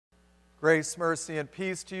Grace, mercy, and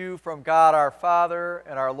peace to you from God our Father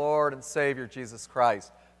and our Lord and Savior Jesus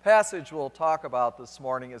Christ. Passage we'll talk about this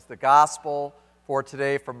morning is the Gospel for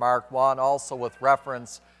today from Mark 1, also with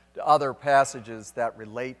reference to other passages that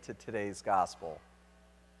relate to today's Gospel.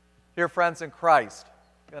 Dear friends in Christ,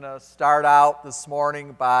 I'm going to start out this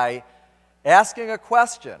morning by asking a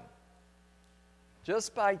question.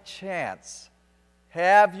 Just by chance,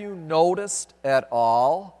 have you noticed at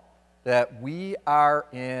all that we are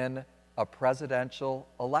in a presidential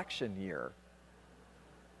election year?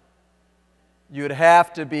 You'd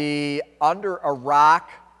have to be under a rock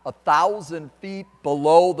 1,000 feet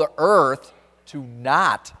below the earth to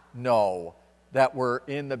not know that we're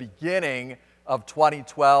in the beginning of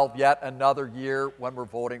 2012, yet another year when we're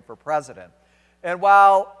voting for president. And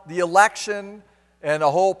while the election and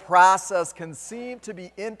the whole process can seem to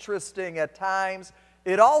be interesting at times,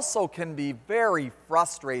 it also can be very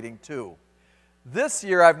frustrating too. This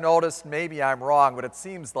year, I've noticed, maybe I'm wrong, but it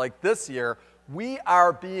seems like this year we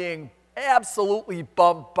are being absolutely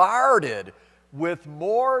bombarded with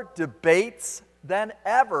more debates than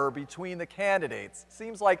ever between the candidates.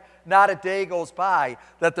 Seems like not a day goes by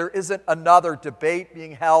that there isn't another debate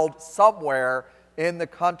being held somewhere in the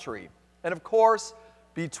country. And of course,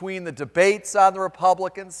 between the debates on the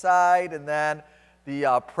Republican side and then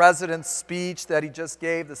the president's speech that he just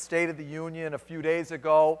gave, the State of the Union a few days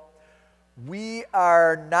ago, we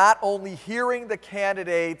are not only hearing the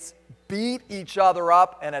candidates beat each other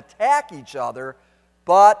up and attack each other,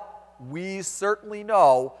 but we certainly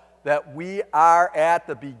know that we are at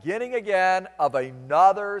the beginning again of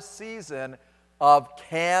another season of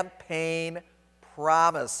campaign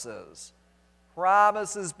promises.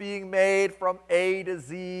 Promises being made from A to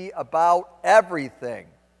Z about everything.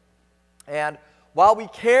 And while we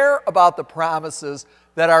care about the promises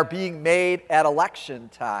that are being made at election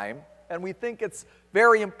time, and we think it's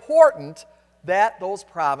very important that those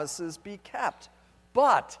promises be kept,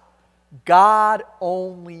 but God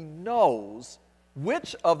only knows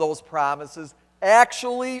which of those promises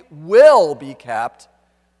actually will be kept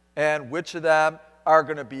and which of them are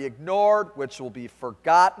going to be ignored, which will be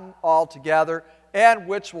forgotten altogether, and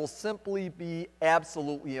which will simply be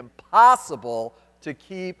absolutely impossible to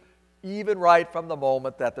keep even right from the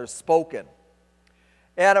moment that they're spoken.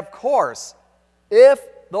 And of course, if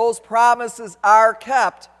those promises are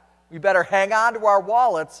kept, we better hang on to our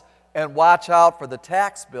wallets and watch out for the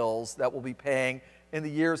tax bills that we'll be paying in the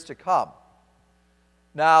years to come.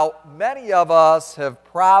 Now, many of us have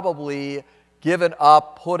probably given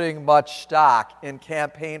up putting much stock in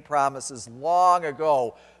campaign promises long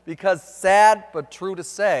ago because, sad but true to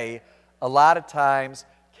say, a lot of times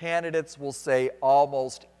candidates will say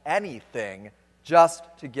almost anything just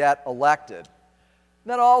to get elected.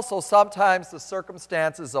 And then also sometimes the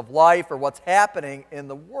circumstances of life or what's happening in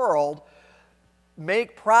the world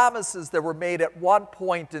make promises that were made at one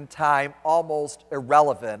point in time almost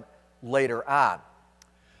irrelevant later on.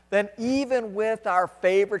 Then even with our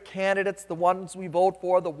favorite candidates, the ones we vote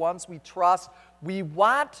for, the ones we trust, we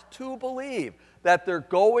want to believe that they're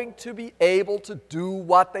going to be able to do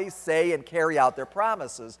what they say and carry out their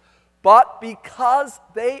promises. But because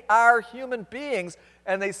they are human beings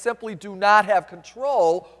and they simply do not have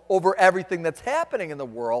control over everything that's happening in the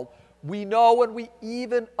world, we know and we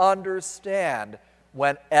even understand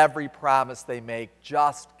when every promise they make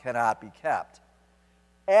just cannot be kept.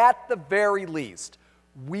 At the very least,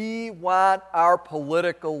 we want our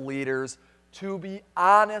political leaders to be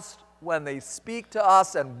honest when they speak to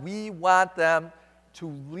us, and we want them to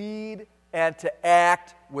lead and to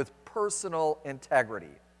act with personal integrity.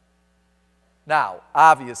 Now,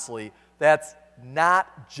 obviously, that's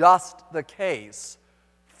not just the case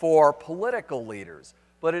for political leaders,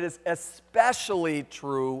 but it is especially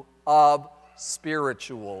true of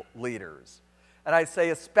spiritual leaders. And I say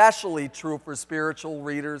especially true for spiritual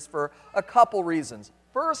leaders for a couple reasons.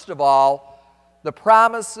 First of all, the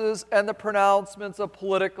promises and the pronouncements of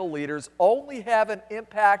political leaders only have an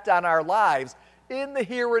impact on our lives in the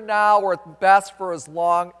here and now, or at best for as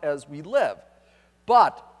long as we live.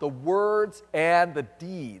 But the words and the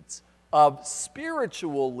deeds of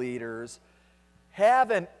spiritual leaders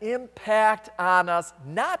have an impact on us,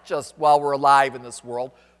 not just while we're alive in this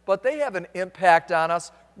world, but they have an impact on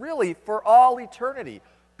us really for all eternity,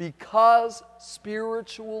 because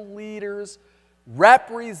spiritual leaders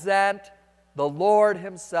represent the Lord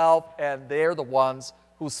Himself, and they're the ones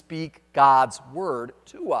who speak God's word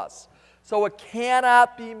to us. So it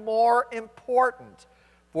cannot be more important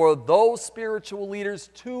for those spiritual leaders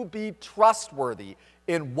to be trustworthy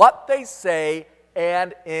in what they say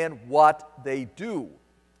and in what they do.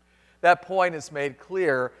 That point is made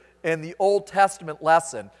clear in the Old Testament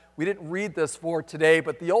lesson We didn't read this for today,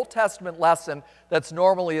 but the Old Testament lesson that's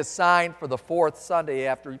normally assigned for the fourth Sunday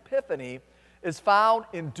after Epiphany is found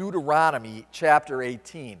in Deuteronomy chapter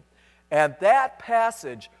 18. And that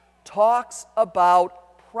passage talks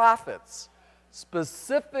about prophets,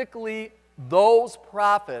 specifically those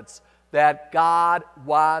prophets that God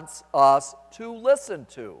wants us to listen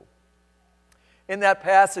to. In that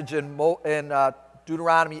passage in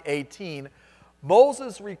Deuteronomy 18,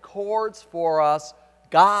 Moses records for us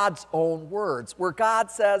God's own words, where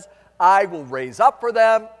God says, I will raise up for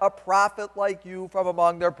them a prophet like you from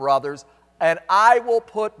among their brothers, and I will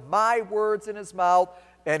put my words in his mouth,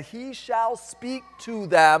 and he shall speak to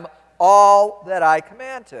them all that I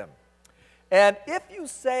command him. And if you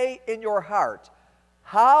say in your heart,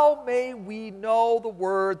 how may we know the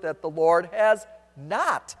word that the Lord has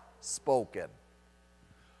not spoken?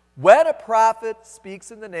 When a prophet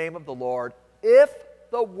speaks in the name of the Lord, if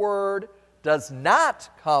the word does not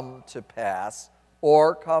come to pass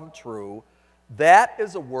or come true, that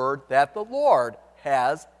is a word that the Lord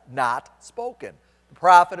has not spoken. The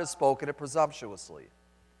prophet has spoken it presumptuously.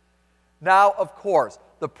 Now, of course,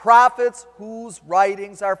 the prophets whose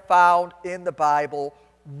writings are found in the Bible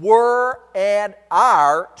were and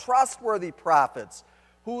are trustworthy prophets,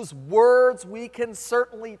 whose words we can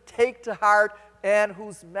certainly take to heart and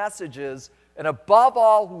whose messages, and above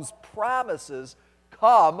all, whose promises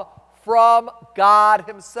come from God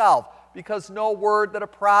himself, because no word that a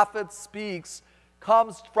prophet speaks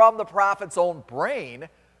comes from the prophet's own brain,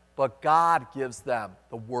 but God gives them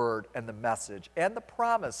the word and the message and the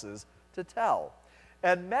promises to tell.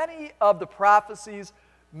 And many of the prophecies,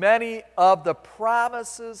 many of the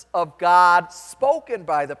promises of God spoken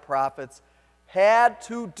by the prophets had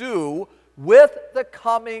to do with the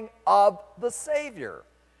coming of the Savior.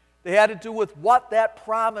 They had to do with what that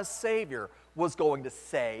promised Savior was going to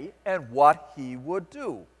say and what he would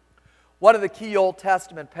do. One of the key Old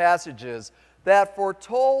Testament passages that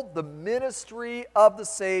foretold the ministry of the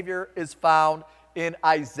Savior is found in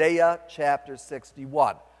Isaiah chapter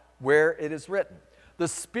 61, where it is written, the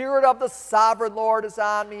Spirit of the sovereign Lord is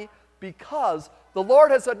on me, because the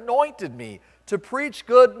Lord has anointed me to preach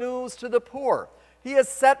good news to the poor. He has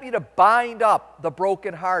sent me to bind up the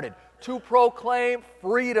brokenhearted, to proclaim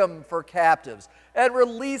freedom for captives, and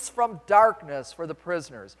release from darkness for the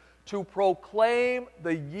prisoners, to proclaim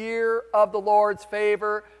the year of the Lord's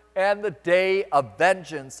favor and the day of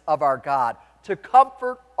vengeance of our God, to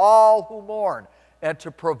comfort all who mourn, and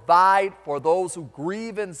to provide for those who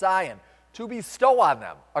grieve in Zion, to bestow on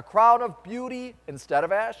them a crown of beauty instead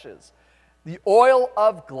of ashes, the oil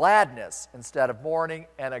of gladness instead of mourning,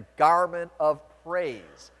 and a garment of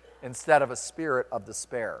praise instead of a spirit of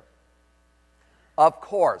despair. Of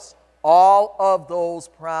course, all of those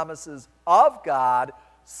promises of God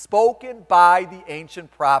spoken by the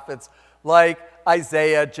ancient prophets like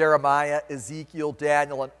Isaiah, Jeremiah, Ezekiel,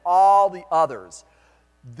 Daniel, and all the others,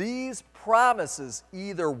 these promises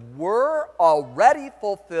either were already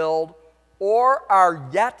fulfilled or are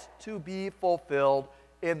yet to be fulfilled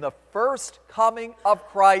in the first coming of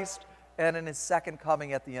Christ and in his second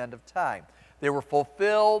coming at the end of time. They were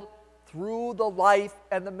fulfilled through the life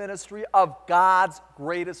and the ministry of God's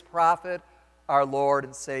greatest prophet, our Lord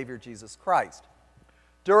and Savior Jesus Christ.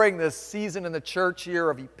 During this season in the church year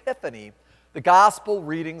of Epiphany, the gospel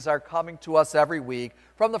readings are coming to us every week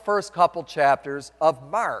from the first couple chapters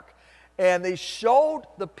of Mark. And they showed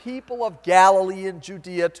the people of Galilee and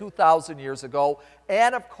Judea 2,000 years ago,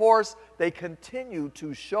 and of course, they continue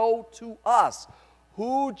to show to us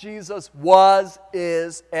who Jesus was,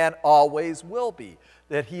 is, and always will be.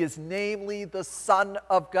 That he is namely the Son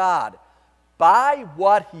of God, by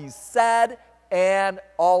what he said and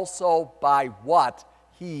also by what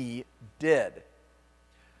he did.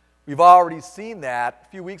 We've already seen that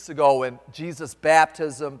a few weeks ago in Jesus'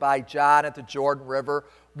 baptism by John at the Jordan River.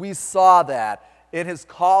 We saw that in his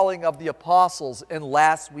calling of the apostles in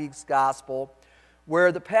last week's gospel,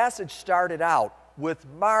 where the passage started out with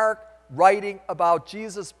Mark writing about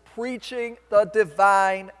Jesus preaching the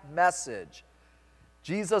divine message.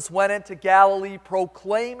 Jesus went into Galilee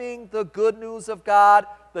proclaiming the good news of God.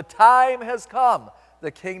 The time has come. The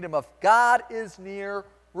kingdom of God is near.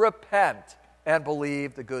 Repent and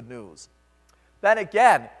believe the good news. Then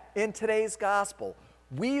again, in today's gospel,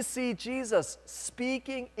 we see Jesus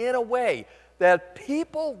speaking in a way that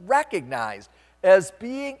people recognized as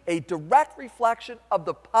being a direct reflection of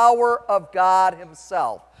the power of God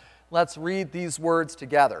himself. Let's read these words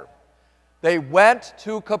together. They went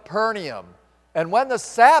to Capernaum, and when the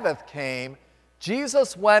Sabbath came,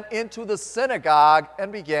 Jesus went into the synagogue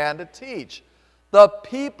and began to teach. The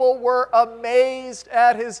people were amazed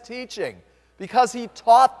at his teaching, because he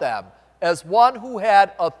taught them as one who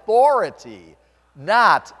had authority,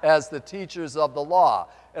 not as the teachers of the law.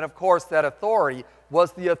 And of course, that authority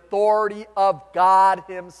was the authority of God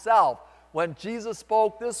himself. When Jesus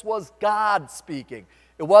spoke, this was God speaking.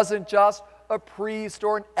 It wasn't just a priest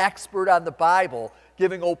or an expert on the Bible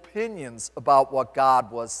giving opinions about what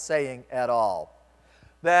God was saying at all.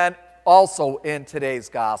 Then also in today's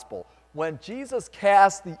gospel, when Jesus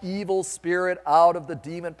cast the evil spirit out of the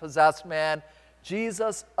demon-possessed man,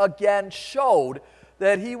 Jesus again showed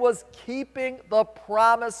that he was keeping the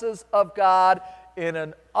promises of God in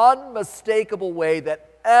an unmistakable way that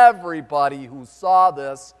everybody who saw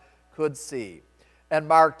this could see. And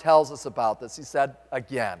Mark tells us about this. He said,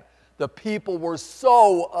 again, the people were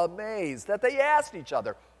so amazed that they asked each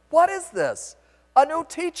other, "What is this? A new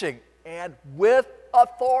teaching, and with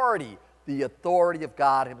authority, the authority of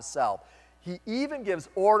God himself." He even gives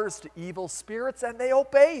orders to evil spirits, and they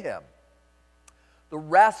obey him. The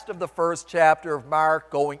rest of the first chapter of Mark,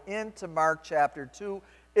 going into Mark chapter 2,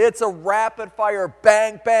 it's a rapid-fire,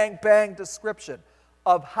 bang, bang, bang description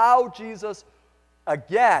of how Jesus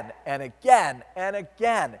again and again and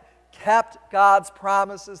again kept God's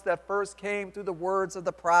promises that first came through the words of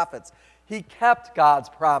the prophets. He kept God's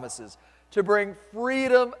promises to bring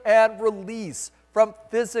freedom and release from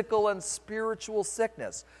physical and spiritual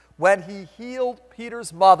sickness. When he healed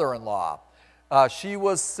Peter's mother-in-law, she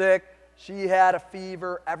was sick, she had a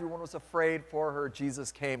fever, everyone was afraid for her.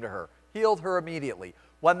 Jesus came to her, healed her immediately.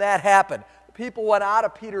 When that happened, the people went out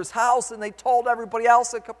of Peter's house and they told everybody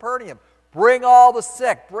else at Capernaum, "Bring all the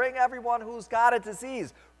sick, bring everyone who's got a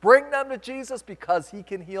disease, bring them to Jesus because he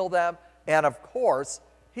can heal them." And of course,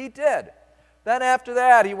 he did. Then after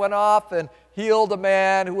that, he went off and healed a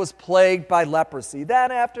man who was plagued by leprosy.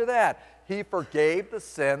 Then after that, he forgave the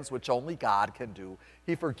sins, which only God can do.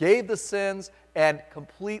 He forgave the sins and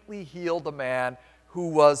completely healed the man who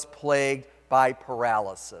was plagued by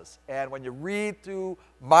paralysis. And when you read through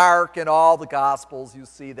Mark and all the Gospels, you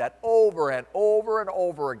see that over and over and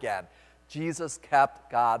over again, Jesus kept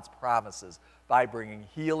God's promises by bringing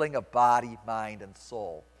healing of body, mind, and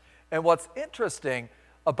soul. And what's interesting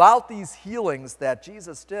about these healings that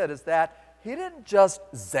Jesus did is that he didn't just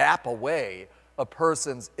zap away a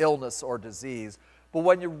person's illness or disease, but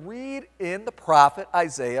when you read in the prophet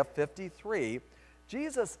Isaiah 53,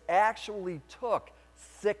 Jesus actually took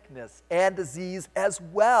sickness and disease as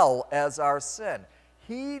well as our sin.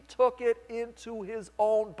 He took it into his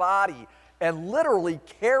own body and literally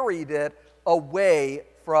carried it away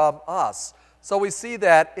from us. So we see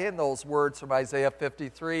that in those words from Isaiah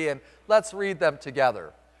 53, and let's read them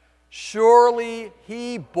together. "Surely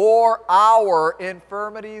he bore our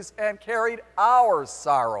infirmities and carried our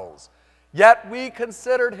sorrows. Yet we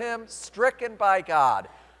considered him stricken by God,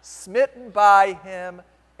 smitten by him,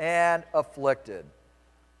 and afflicted."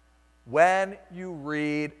 When you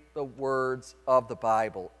read the words of the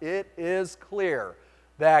Bible, it is clear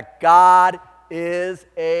that God is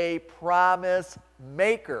a promise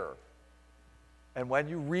maker. And when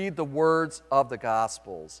you read the words of the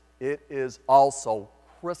Gospels, it is also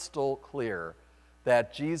crystal clear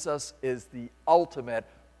that Jesus is the ultimate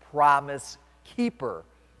promise keeper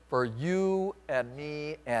for you and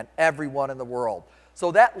me and everyone in the world.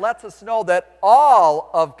 So that lets us know that all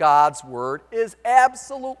of God's word is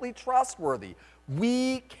absolutely trustworthy.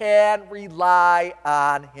 We can rely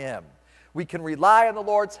on him. We can rely on the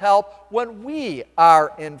Lord's help when we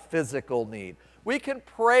are in physical need. We can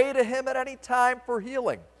pray to him at any time for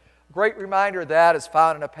healing. A great reminder of that is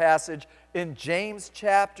found in a passage in James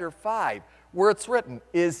chapter 5, where it's written,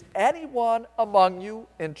 "Is anyone among you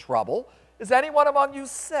in trouble? Is anyone among you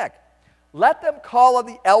sick? Let them call on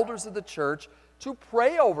the elders of the church to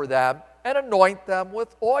pray over them and anoint them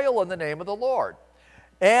with oil in the name of the Lord.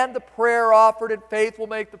 And the prayer offered in faith will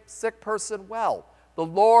make the sick person well. The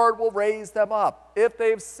Lord will raise them up. If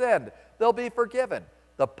they've sinned, they'll be forgiven."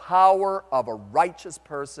 The power of a righteous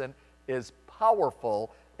person is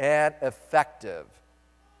powerful and effective.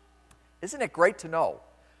 Isn't it great to know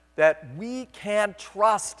that we can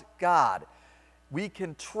trust God? We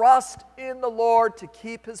can trust in the Lord to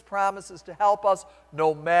keep his promises to help us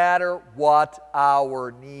no matter what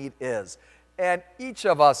our need is. And each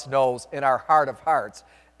of us knows in our heart of hearts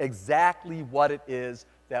exactly what it is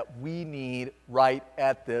that we need right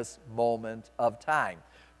at this moment of time.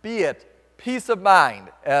 Be it peace of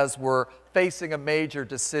mind as we're facing a major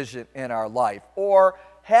decision in our life, or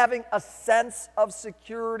having a sense of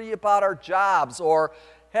security about our jobs, or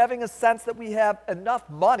having a sense that we have enough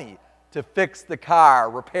money to fix the car,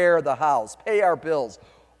 repair the house, pay our bills,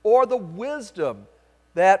 or the wisdom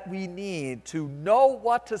that we need to know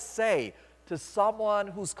what to say to someone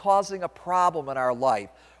who's causing a problem in our life,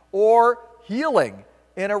 or healing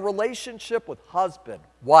in a relationship with husband,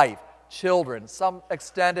 wife, children, some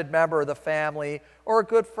extended member of the family, or a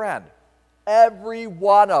good friend. Every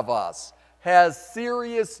one of us has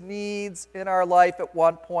serious needs in our life at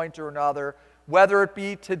one point or another, whether it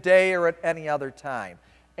be today or at any other time.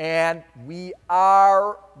 And we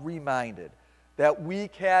are reminded that we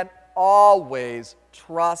can always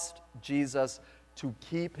trust Jesus to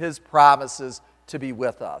keep his promises to be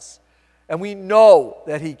with us. And we know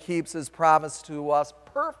that he keeps his promise to us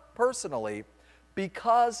personally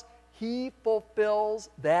because he fulfills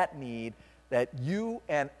that need that you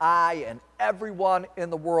and I and everyone in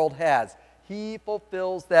the world has. He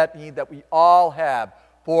fulfills that need that we all have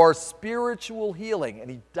for spiritual healing.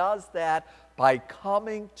 And he does that by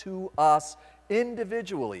coming to us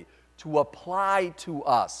individually to apply to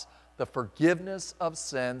us the forgiveness of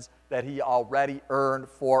sins that he already earned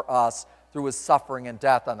for us through his suffering and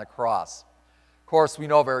death on the cross. Of course, we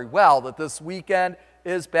know very well that this weekend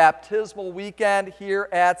is baptismal weekend here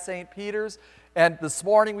at St. Peter's. And this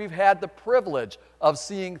morning we've had the privilege of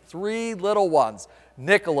seeing three little ones,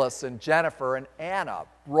 Nicholas and Jennifer and Anna,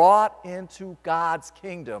 brought into God's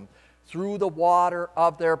kingdom through the water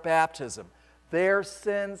of their baptism. Their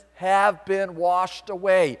sins have been washed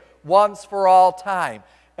away once for all time.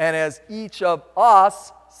 And as each of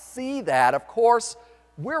us see that, of course,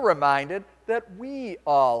 we're reminded that we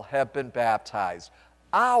all have been baptized.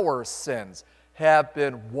 Our sins have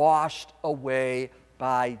been washed away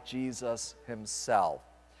by Jesus himself.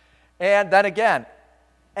 And then again,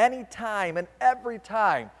 anytime and every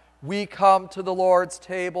time we come to the Lord's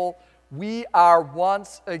table, we are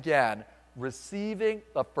once again receiving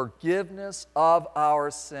the forgiveness of our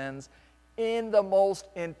sins in the most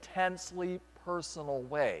intensely personal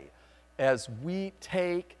way as we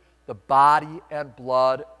take the body and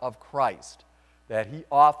blood of Christ that he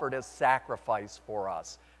offered as sacrifice for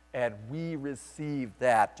us, and we receive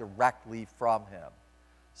that directly from him.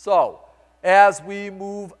 So, as we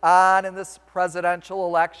move on in this presidential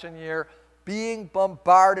election year, being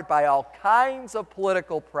bombarded by all kinds of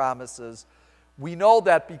political promises, we know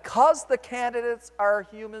that because the candidates are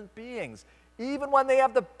human beings, even when they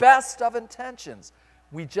have the best of intentions,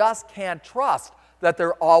 we just can't trust that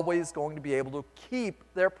they're always going to be able to keep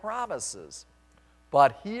their promises.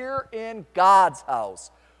 But here in God's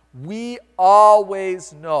house, we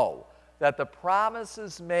always know that the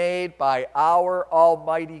promises made by our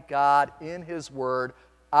Almighty God in his word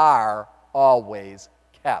are always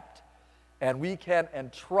kept. And we can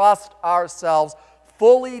entrust ourselves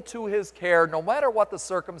fully to his care no matter what the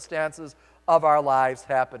circumstances of our lives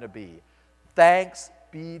happen to be. Thanks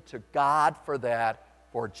be to God for that,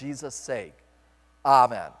 for Jesus' sake.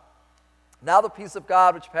 Amen. Now the peace of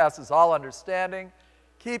God, which passes all understanding,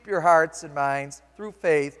 keep your hearts and minds through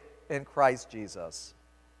faith in Christ Jesus.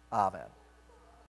 Amen.